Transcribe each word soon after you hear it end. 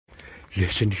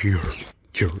Listen here.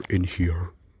 You're in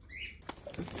here.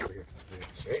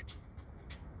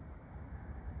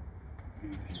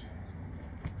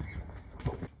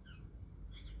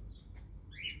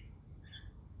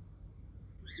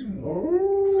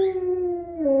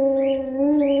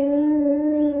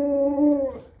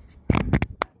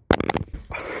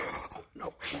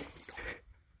 No.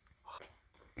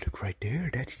 Look right there,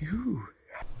 that's you.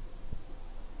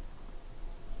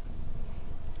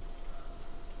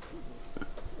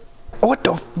 What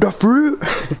the fruit?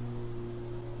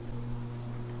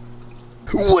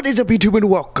 What is up, YouTube, and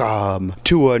welcome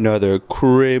to another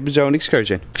Crib Zone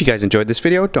excursion. If you guys enjoyed this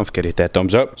video, don't forget to hit that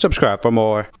thumbs up, subscribe for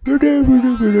more. Welcome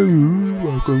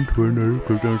to another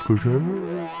Crib Zone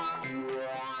excursion.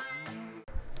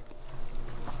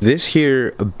 This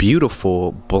here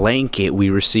beautiful blanket we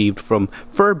received from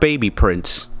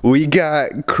FurBabyPets. We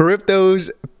got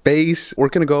Crypto's base. We're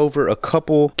gonna go over a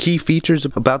couple key features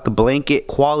about the blanket,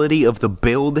 quality of the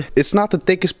build. It's not the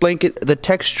thickest blanket, the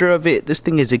texture of it, this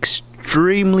thing is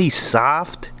extremely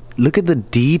soft. Look at the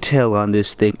detail on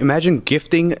this thing. Imagine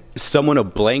gifting someone a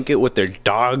blanket with their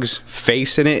dog's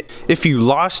face in it. If you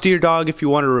lost your dog, if you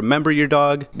want to remember your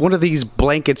dog, one of these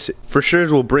blankets for sure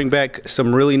will bring back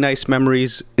some really nice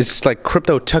memories. It's like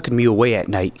Crypto tucking me away at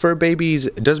night.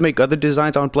 FurBabies does make other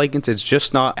designs on blankets. It's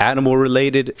just not animal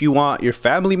related. If you want your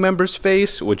family member's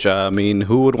face, which I mean,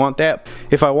 who would want that?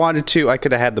 If I wanted to, I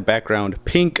could have had the background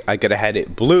pink. I could have had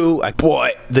it blue.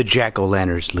 Boy, the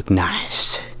jack-o'-lanterns look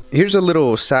nice. Here's a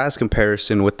little size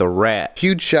comparison with the rat.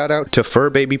 Huge shout out to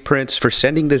FurBabyPets for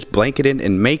sending this blanket in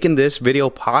and making this video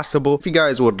possible. If you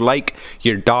guys would like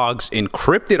your dogs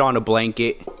encrypted on a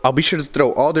blanket, I'll be sure to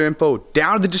throw all their info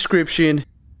down in the description.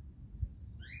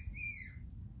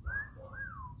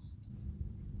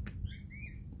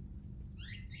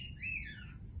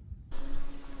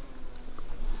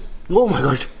 Oh my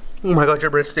gosh,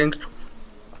 your breath stinks.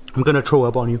 I'm gonna throw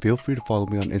up on you. Feel free to follow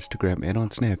me on Instagram and on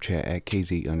Snapchat at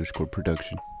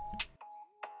KZ_production.